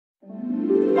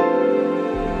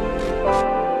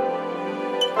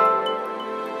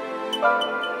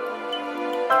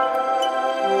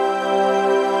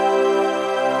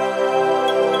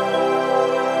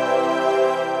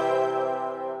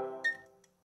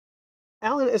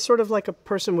Alan is sort of like a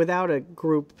person without a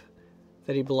group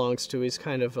that he belongs to. He's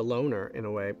kind of a loner in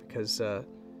a way, because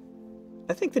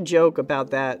I think the joke about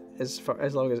that, as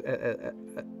long as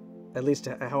at least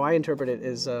how I interpret it,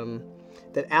 is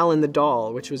that Alan the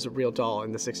doll, which was a real doll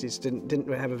in the 60s,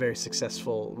 didn't have a very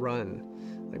successful run.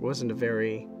 Like, wasn't a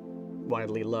very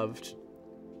widely loved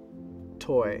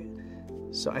toy.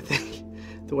 So I think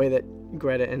the way that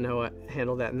Greta and Noah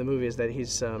handle that in the movie is that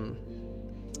he's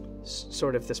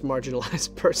sort of this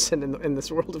marginalized person in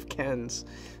this world of Kens,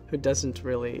 who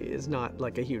is not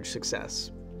like a huge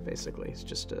success, basically. He's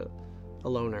just a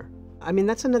loner. I mean,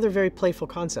 that's another very playful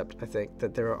concept, I think,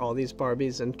 that there are all these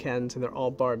Barbies and Kens, and they're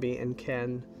all Barbie and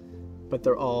Ken, but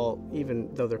they're all, even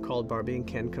though they're called Barbie and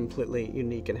Ken, completely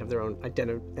unique and have their own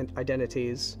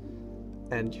identities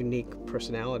and unique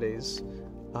personalities.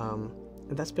 And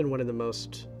that's been one of the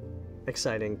most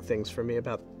exciting things for me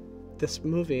about this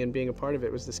movie and being a part of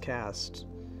it, was this cast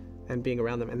and being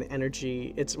around them and the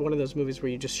energy. It's one of those movies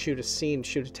where you just shoot a scene,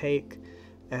 shoot a take,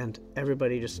 and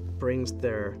everybody just brings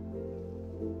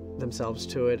themselves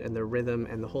to it and their rhythm,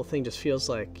 and the whole thing just feels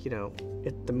like,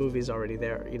 the movie's already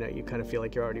there. You kind of feel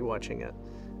like you're already watching it,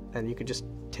 and you could just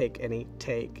take any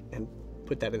take and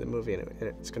put that in the movie, and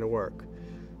it's going to work.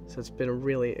 So it's been a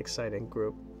really exciting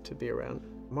group to be around.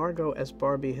 Margot as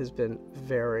Barbie has been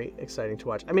very exciting to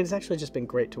watch. I mean, it's actually just been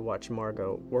great to watch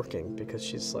Margot working, because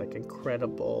she's like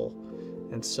incredible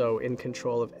and so in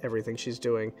control of everything she's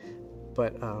doing,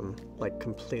 but like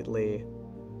completely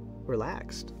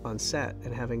relaxed on set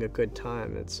and having a good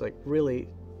time. It's like really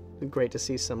great to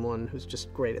see someone who's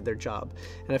just great at their job.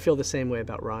 And I feel the same way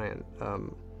about Ryan.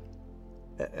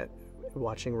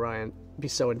 Watching Ryan be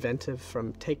so inventive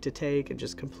from take to take and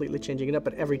just completely changing it up,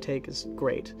 but every take is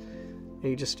great. And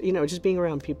you just, just being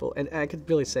around people, and I could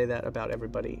really say that about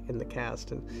everybody in the cast,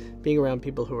 and being around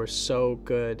people who are so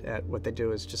good at what they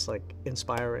do is just like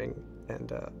inspiring,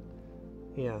 and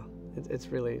it's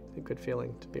really a good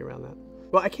feeling to be around that.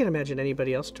 Well, I can't imagine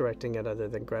anybody else directing it other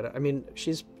than Greta. I mean,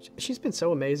 she's been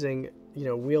so amazing,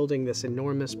 wielding this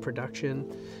enormous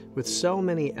production with so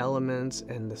many elements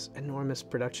and this enormous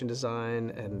production design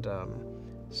and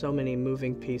so many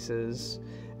moving pieces.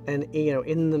 And,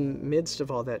 in the midst of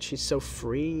all that, she's so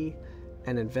free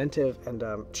and inventive and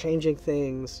changing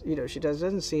things. She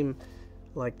doesn't seem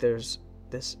like there's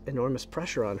this enormous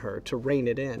pressure on her to rein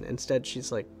it in. Instead,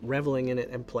 she's like reveling in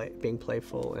it and being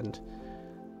playful and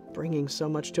bringing so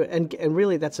much to it. And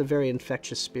really, that's a very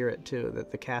infectious spirit, too,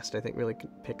 that the cast, I think, really can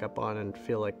pick up on and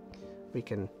feel like we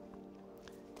can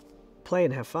play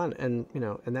and have fun. And,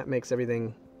 and that makes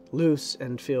everything loose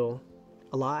and feel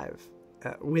alive.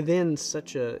 Within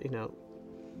such a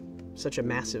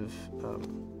massive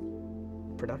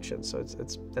production, so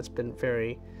that's been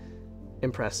very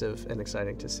impressive and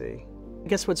exciting to see. I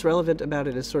guess what's relevant about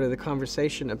it is sort of the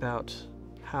conversation about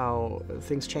how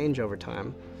things change over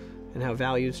time, and how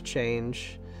values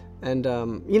change, and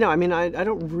I mean, I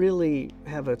don't really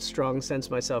have a strong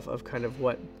sense myself of kind of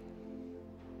what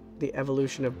the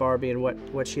evolution of Barbie and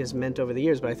what she has meant over the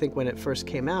years, but I think when it first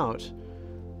came out,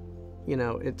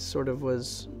 it sort of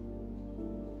was,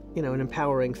 an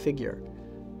empowering figure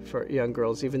for young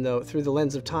girls, even though through the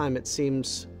lens of time it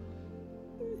seems,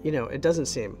 it doesn't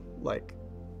seem like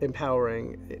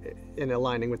empowering in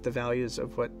aligning with the values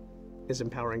of what is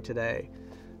empowering today.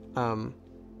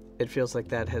 It feels like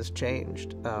that has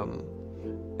changed,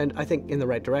 and I think in the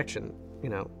right direction,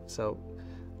 so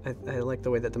I like the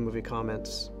way that the movie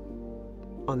comments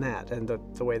on that, and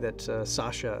the way that the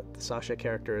Sasha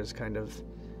character is kind of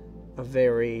a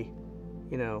very,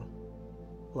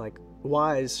 like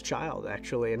wise child,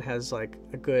 actually, and has like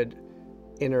a good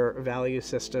inner value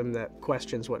system that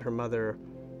questions what her mother,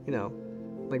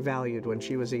 like valued when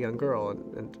she was a young girl,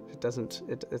 and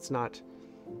it's not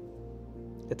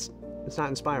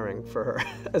inspiring for her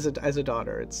as a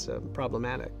daughter. It's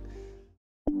problematic.